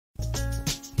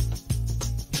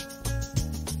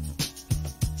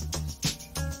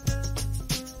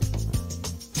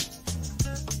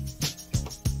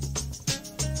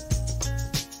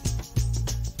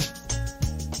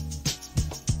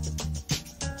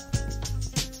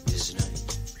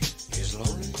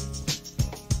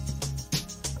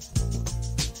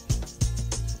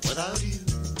without you.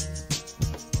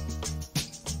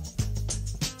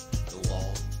 The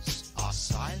walls are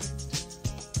silent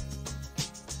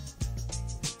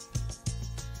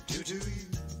due to you.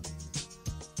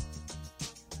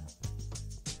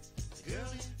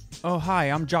 Oh, hi,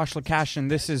 I'm Josh Lakash, and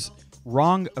this is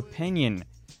Wrong Opinion.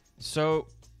 So,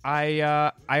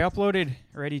 I uploaded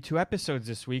already 2 episodes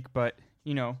this week, but,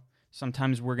 you know,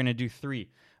 sometimes we're going to do 3.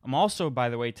 I'm also, by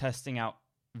the way, testing out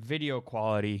video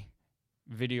quality,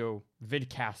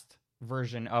 vidcast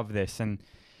version of this,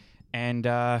 and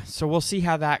so we'll see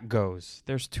how that goes.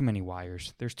 There's too many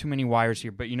wires. There's too many wires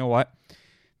here, but you know what?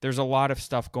 There's a lot of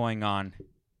stuff going on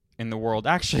in the world.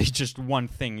 Actually, just one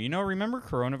thing. You know, remember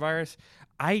coronavirus?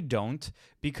 I don't,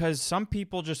 because some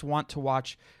people just want to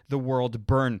watch the world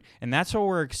burn, and that's what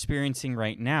we're experiencing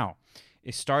right now.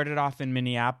 It started off in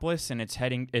Minneapolis, and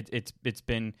it's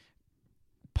been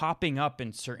popping up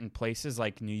in certain places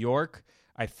like New York,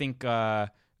 I think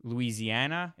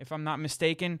Louisiana, if I'm not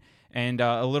mistaken, and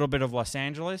a little bit of Los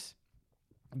Angeles,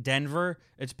 Denver.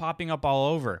 It's popping up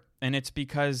all over, and it's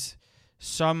because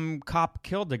some cop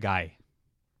killed a guy.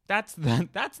 That's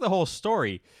the whole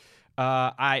story.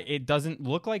 It doesn't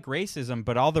look like racism,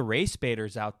 but all the race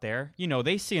baiters out there, you know,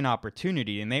 they see an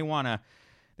opportunity and they want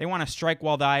to strike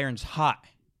while the iron's hot,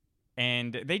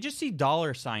 and they just see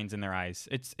dollar signs in their eyes.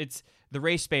 It's the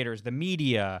race baiters, the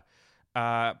media,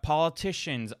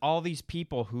 politicians, all these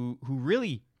people who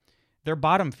really, they're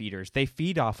bottom feeders. They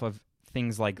feed off of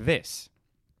things like this.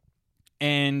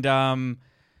 And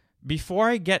before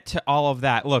I get to all of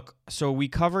that, look, so we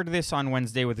covered this on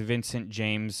Wednesday with Vincent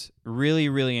James. Really,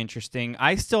 really interesting.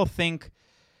 I still think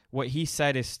what he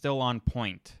said is still on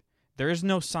point. There is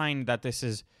no sign that this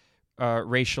is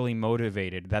racially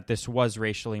motivated, that this was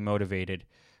racially motivated.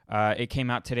 It came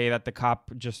out today that the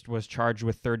cop just was charged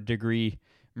with third-degree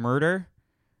murder.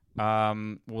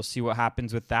 We'll see what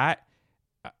happens with that.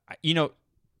 You know,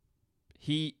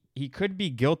 he could be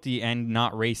guilty and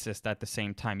not racist at the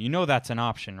same time. You know that's an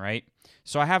option, right?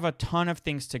 So I have a ton of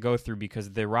things to go through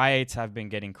because the riots have been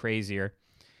getting crazier.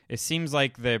 It seems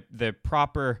like the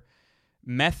proper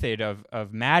method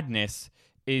of madness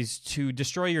is to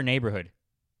destroy your neighborhood.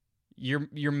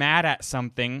 You're mad at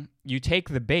something, you take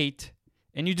the bait,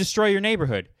 and you destroy your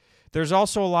neighborhood. There's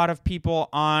also a lot of people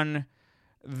on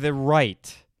the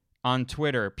right on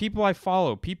Twitter, people I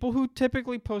follow, people who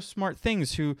typically post smart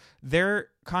things, who they're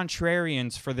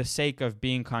contrarians for the sake of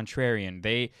being contrarian.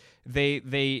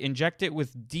 They inject it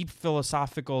with deep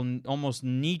philosophical, almost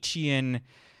Nietzschean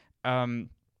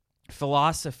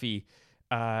philosophy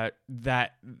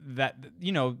that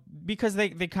you know, because they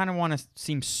kind of want to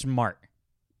seem smart,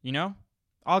 you know?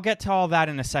 I'll get to all that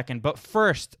in a second, but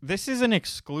first, this is an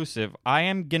exclusive. I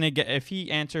am going to get, if he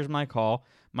answers my call,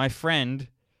 my friend,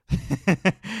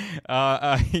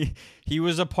 he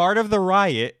was a part of the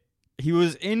riot. He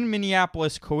was in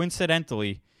Minneapolis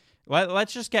coincidentally.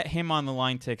 Let's just get him on the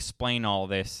line to explain all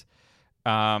this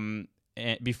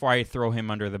before I throw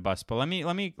him under the bus. But let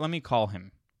me call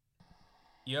him.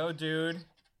 Yo, dude.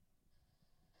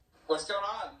 What's going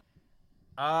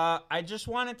on? I just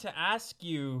wanted to ask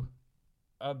you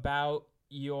about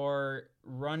your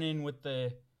run-in with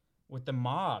the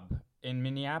mob in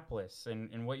Minneapolis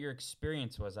and what your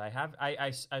experience was.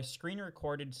 I screen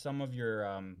recorded some of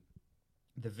your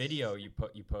the video you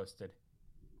posted.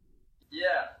 Yeah,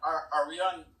 are we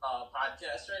on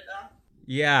podcast right now?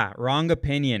 Yeah, Wrong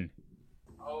Opinion.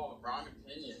 Oh, Wrong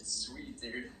Opinion, sweet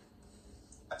dude.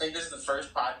 I think this is the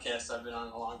first podcast I've been on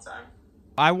in a long time.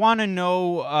 I want to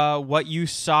know what you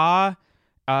saw.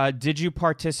 Did you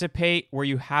participate? Were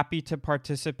you happy to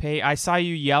participate? I saw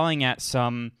you yelling at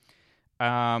some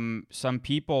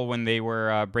people when they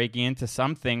were breaking into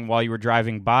something while you were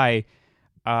driving by.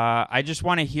 I just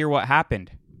want to hear what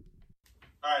happened.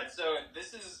 All right, so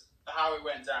this is how it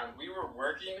went down. We were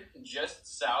working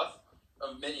just south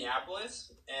of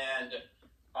Minneapolis, and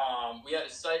we had a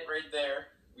site right there.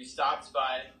 We stopped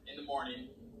by in the morning,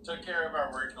 took care of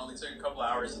our work. It only took a couple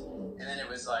hours, and then it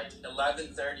was like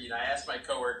 11:30, and I asked my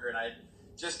coworker, and I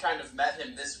just kind of met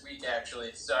him this week,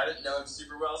 actually. So I didn't know him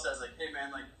super well, so I was like, hey,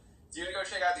 man, like, do you want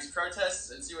to go check out these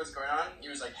protests and see what's going on? He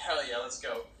was like, hell yeah, let's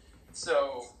go.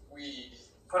 So we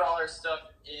put all our stuff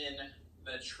in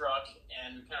the truck,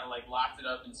 and we kind of like locked it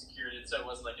up and secured it so it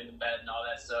wasn't like in the bed and all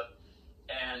that stuff.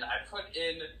 And I put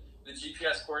in the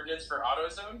GPS coordinates for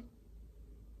AutoZone.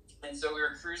 And so we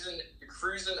were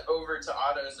cruising over to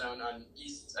AutoZone on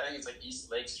East, I think it's like East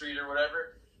Lake Street or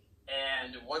whatever.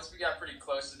 And once we got pretty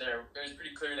close to there, it was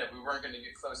pretty clear that we weren't going to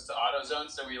get close to AutoZone.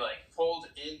 So we like pulled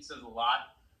into the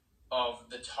lot of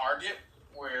the Target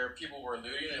where people were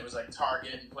looting. It was like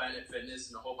Target and Planet Fitness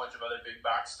and a whole bunch of other big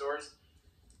box stores.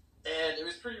 and it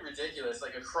was pretty ridiculous.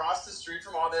 Like across the street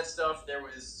from all that stuff, there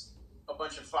was a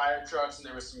bunch of fire trucks, and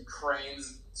there was some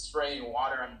cranes spraying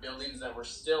water on buildings that were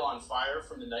still on fire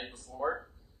from the night before.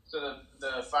 So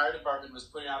the fire department was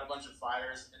putting out a bunch of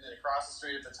fires, and then across the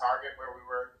street at the Target where we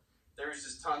were, there was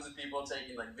just tons of people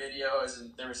taking like videos,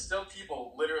 and there was still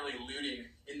people literally looting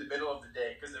in the middle of the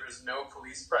day because there was no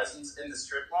police presence in the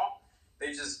strip mall.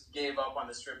 They just gave up on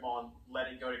the strip mall and let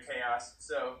it go to chaos.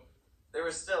 So there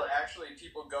was still actually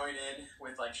people going in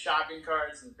with like shopping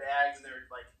carts and bags, and they were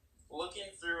like looking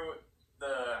through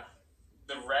the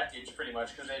wreckage pretty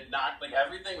much because they had knocked, like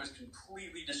everything was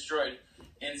completely destroyed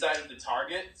inside of the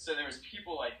Target. So there was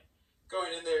people like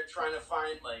going in there trying to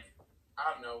find like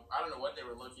I don't know what they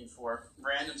were looking for,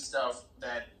 random stuff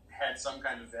that had some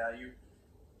kind of value.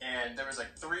 And there was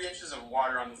like 3 inches of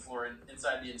water on the floor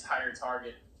inside the entire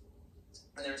Target,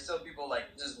 and there were still people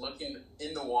like just looking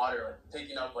in the water, like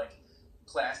picking up like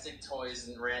plastic toys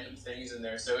and random things in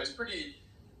there. So it was pretty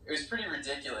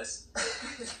ridiculous.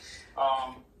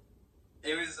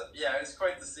 It was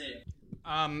quite the scene.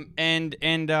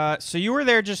 So you were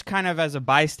there just kind of as a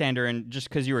bystander and just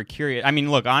because you were curious. I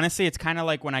mean, look, honestly, it's kind of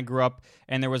like when I grew up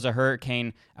and there was a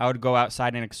hurricane, I would go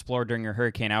outside and explore during a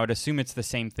hurricane. I would assume it's the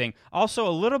same thing. Also, a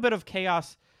little bit of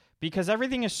chaos because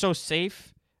everything is so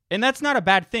safe, and that's not a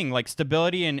bad thing. Like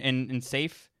stability and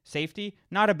safety,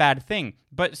 not a bad thing.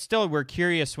 But still, we're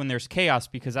curious when there's chaos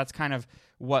because that's kind of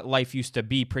what life used to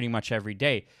be pretty much every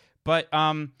day. But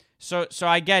so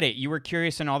I get it. You were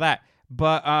curious and all that.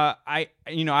 But I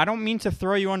don't mean to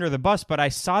throw you under the bus, but I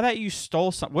saw that you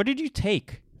stole some. What did you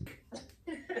take?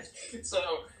 So,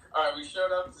 all right, we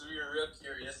showed up because we were real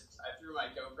curious. I threw my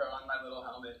GoPro on my little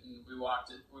helmet, and we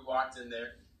walked in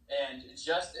there. And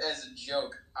just as a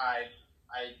joke, I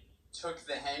took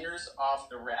the hangers off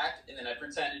the rack, and then I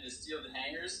pretended to steal the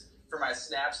hangers for my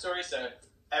Snap story, so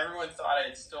everyone thought I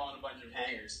had stolen a bunch of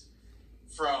hangers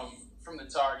from the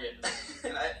Target.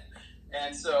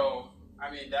 and so. I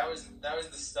mean, that was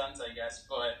the stunt, I guess,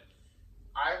 but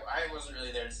I wasn't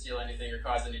really there to steal anything or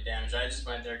cause any damage. I just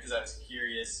went there because I was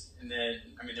curious, and then,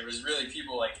 I mean, there was really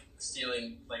people, like,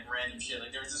 stealing, like, random shit.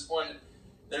 Like, there was this one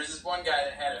guy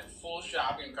that had a full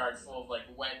shopping cart full of, like,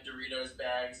 wet Doritos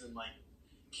bags and, like,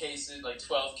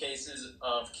 12 cases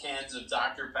of cans of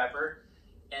Dr. Pepper,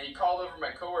 and he called over my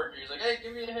coworker. He was like, hey,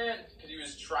 give me a hand, because he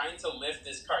was trying to lift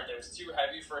this cart that was too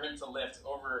heavy for him to lift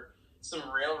over some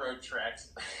railroad tracks.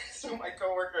 So my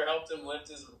coworker helped him lift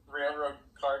his railroad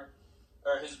cart,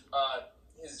 or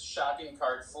his shopping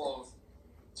cart full of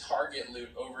Target loot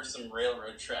over some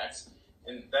railroad tracks,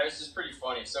 and that was just pretty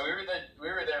funny. So we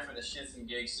were there for the shits and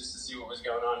gigs just to see what was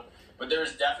going on. But there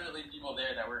was definitely people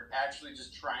there that were actually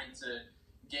just trying to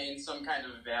gain some kind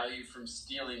of value from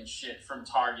stealing shit from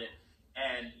Target.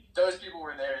 And those people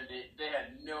were there, and they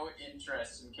had no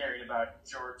interest in caring about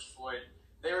George Floyd.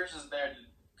 They were just there to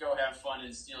go have fun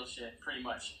and steal shit, pretty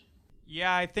much.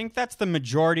 Yeah, I think that's the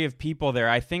majority of people there.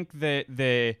 I think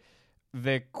the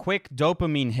quick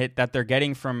dopamine hit that they're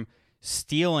getting from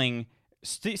stealing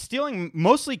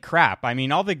mostly crap. I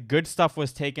mean, all the good stuff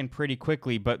was taken pretty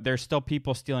quickly, but there's still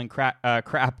people stealing crap.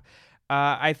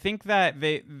 I think that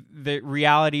the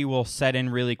reality will set in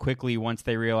really quickly once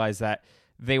they realize that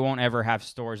they won't ever have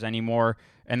stores anymore,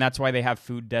 and that's why they have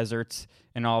food deserts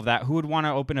and all of that. Who would want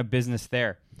to open a business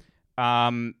there?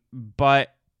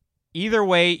 But either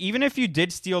way, even if you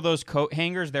did steal those coat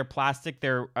hangers, they're plastic,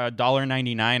 they're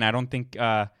 $1.99. I don't think,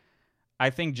 I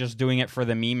think just doing it for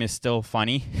the meme is still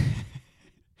funny.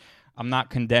 I'm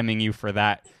not condemning you for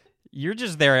that. You're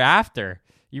just there after.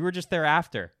 You were just there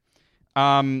after.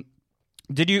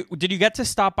 Did you get to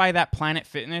stop by that Planet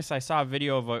Fitness? I saw a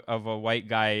video of a white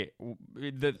guy.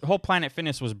 The whole Planet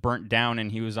Fitness was burnt down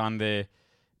and he was on the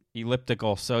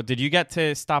elliptical. So did you get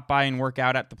to stop by and work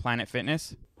out at the Planet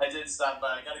Fitness? I did stop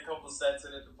by. I got a couple sets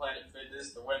in at the Planet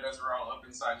Fitness. The windows were all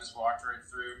open, so I just walked right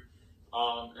through.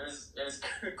 It was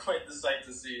quite the sight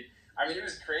to see. I mean, it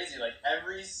was crazy. Like,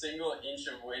 every single inch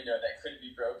of window that could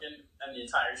be broken, and the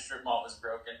entire strip mall was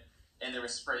broken, and there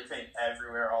was spray paint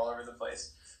everywhere, all over the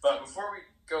place. But before we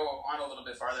go on a little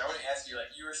bit farther, I want to ask you,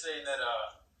 like, you were saying that,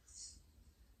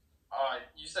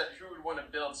 you said who would want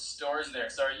to build stores there.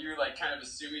 So are you, like, kind of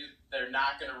assuming they're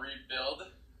not going to rebuild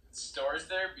stores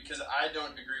there? Because I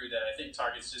don't agree with that. I think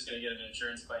Target's just going to get an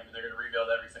insurance claim, and they're going to rebuild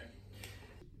everything.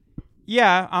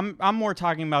 Yeah, I'm more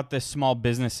talking about the small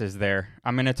businesses there.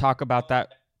 I'm going to talk about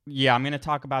that. Yeah, I'm going to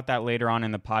talk about that later on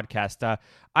in the podcast.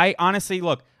 I honestly,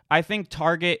 look, I think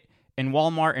Target and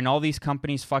Walmart and all these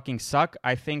companies fucking suck.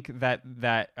 I think that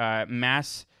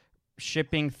mass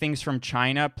shipping things from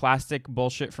China, plastic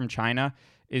bullshit from China,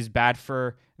 is bad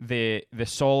for the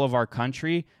soul of our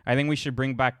country. I think we should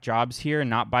bring back jobs here and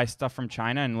not buy stuff from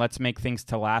China, and let's make things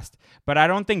to last. But I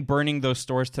don't think burning those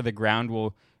stores to the ground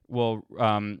will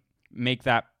make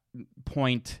that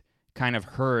point kind of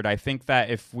heard. I think that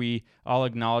if we all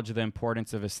acknowledge the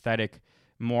importance of aesthetic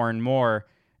more and more,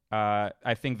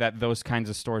 I think that those kinds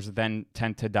of stores then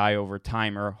tend to die over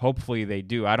time, or hopefully they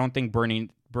do. I don't think burning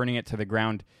it to the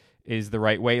ground is the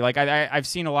right way. Like I've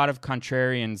seen a lot of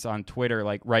contrarians on Twitter,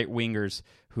 like right wingers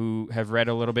who have read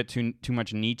a little bit too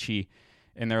much Nietzsche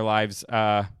in their lives,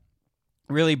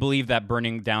 really believe that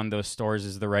burning down those stores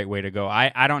is the right way to go.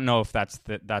 I don't know if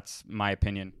that's my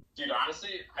opinion. Dude,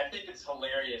 honestly, I think it's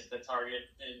hilarious that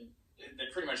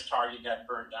pretty much Target got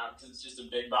burnt down because it's just a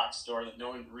big box store that no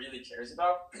one really cares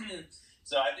about.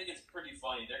 So I think it's pretty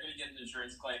funny. They're going to get an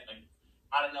insurance claim. Like,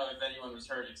 I don't know if anyone was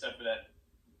hurt except for that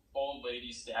old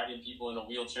lady stabbing people in a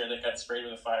wheelchair that got sprayed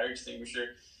with a fire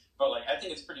extinguisher. But like, I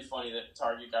think it's pretty funny that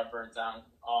Target got burnt down.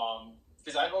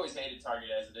 Because I've always hated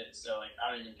Target as it is, so like,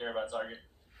 I don't even care about Target.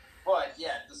 But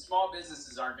yeah, the small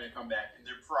businesses aren't going to come back, and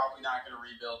they're probably not going to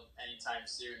rebuild anytime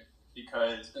soon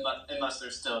because unless they're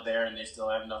still there and they still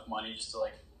have enough money just to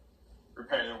like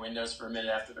repair their windows for a minute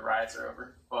after the riots are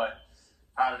over. But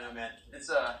I don't know, man.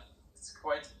 It's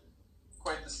quite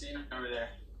the scene over there.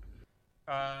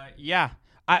 Yeah.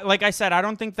 Like I said, I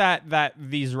don't think that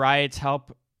these riots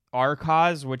help our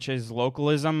cause, which is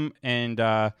localism, and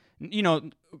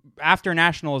after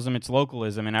nationalism, it's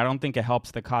localism, and I don't think it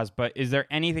helps the cause. But is there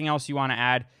anything else you want to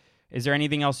add? Is there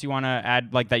anything else you want to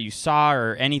add, like that you saw,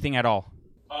 or anything at all?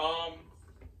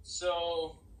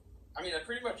 So, I mean, that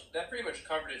pretty much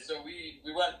covered it. So we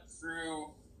went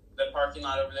through the parking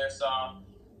lot over there, saw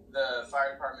the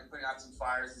fire department putting out some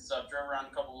fires and stuff, drove around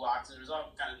a couple blocks, and it was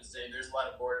all kind of the same. There's a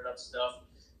lot of boarded up stuff.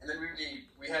 And then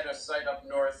we had a site up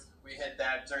north. We hit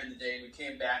that during the day, and we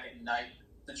came back at night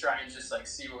to try and just like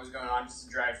see what was going on, just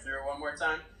to drive through it one more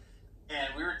time.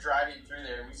 And we were driving through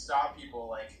there, and we saw people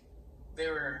like they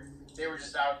were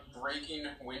just out breaking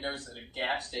windows at a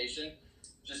gas station,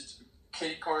 just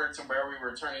kitty corner to where we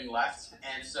were turning left.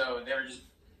 And so they were just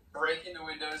breaking the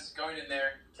windows, going in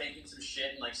there, taking some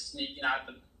shit, and like sneaking out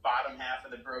the bottom half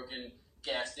of the broken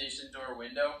gas station door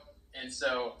window. And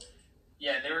so,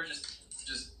 yeah, they were just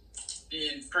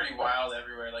being pretty wild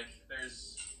everywhere. Like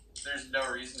there's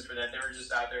no reason for that. They were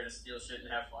just out there to steal shit and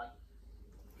have fun.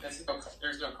 There's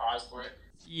no cause for it.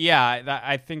 Yeah,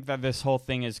 I think that this whole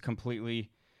thing is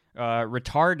completely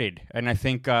retarded, and I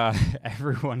think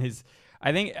everyone is.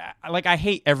 I think, like, I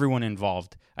hate everyone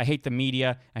involved. I hate the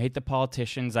media. I hate the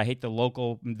politicians. I hate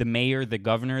the mayor, the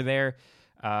governor there,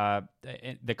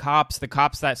 the cops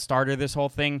that started this whole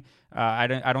thing. I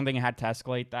don't think it had to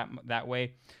escalate that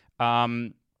way. I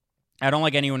don't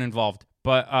like anyone involved,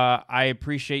 but I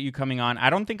appreciate you coming on. I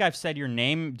don't think I've said your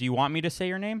name. Do you want me to say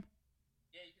your name?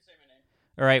 Yeah, you can say my name.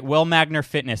 All right, Will Magner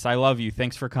Fitness. I love you.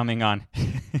 Thanks for coming on. All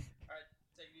right, take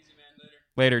it easy, man.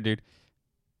 Later, dude.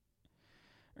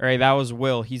 All right, that was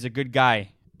Will. He's a good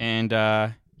guy, and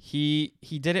he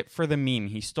did it for the meme.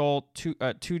 He stole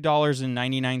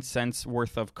 $2.99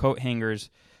 worth of coat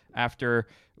hangers after,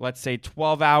 let's say,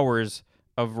 12 hours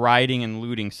of rioting and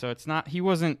looting. So it's not he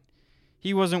wasn't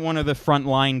one of the front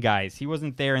line guys. He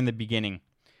wasn't there in the beginning.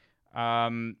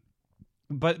 But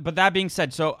that being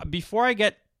said, so before I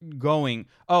get going,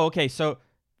 so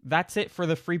that's it for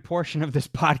the free portion of this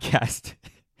podcast.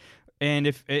 And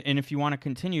if you want to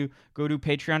continue, go to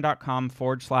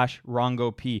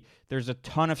patreon.com/RongoP. There's a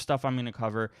ton of stuff I'm going to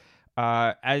cover.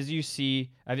 As you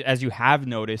have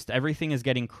noticed, everything is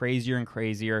getting crazier and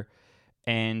crazier,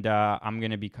 and I'm going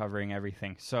to be covering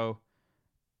everything. So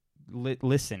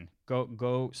listen,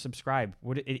 go subscribe.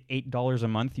 What, $8 a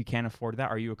month? You can't afford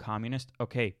that? Are you a communist?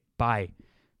 Okay, bye.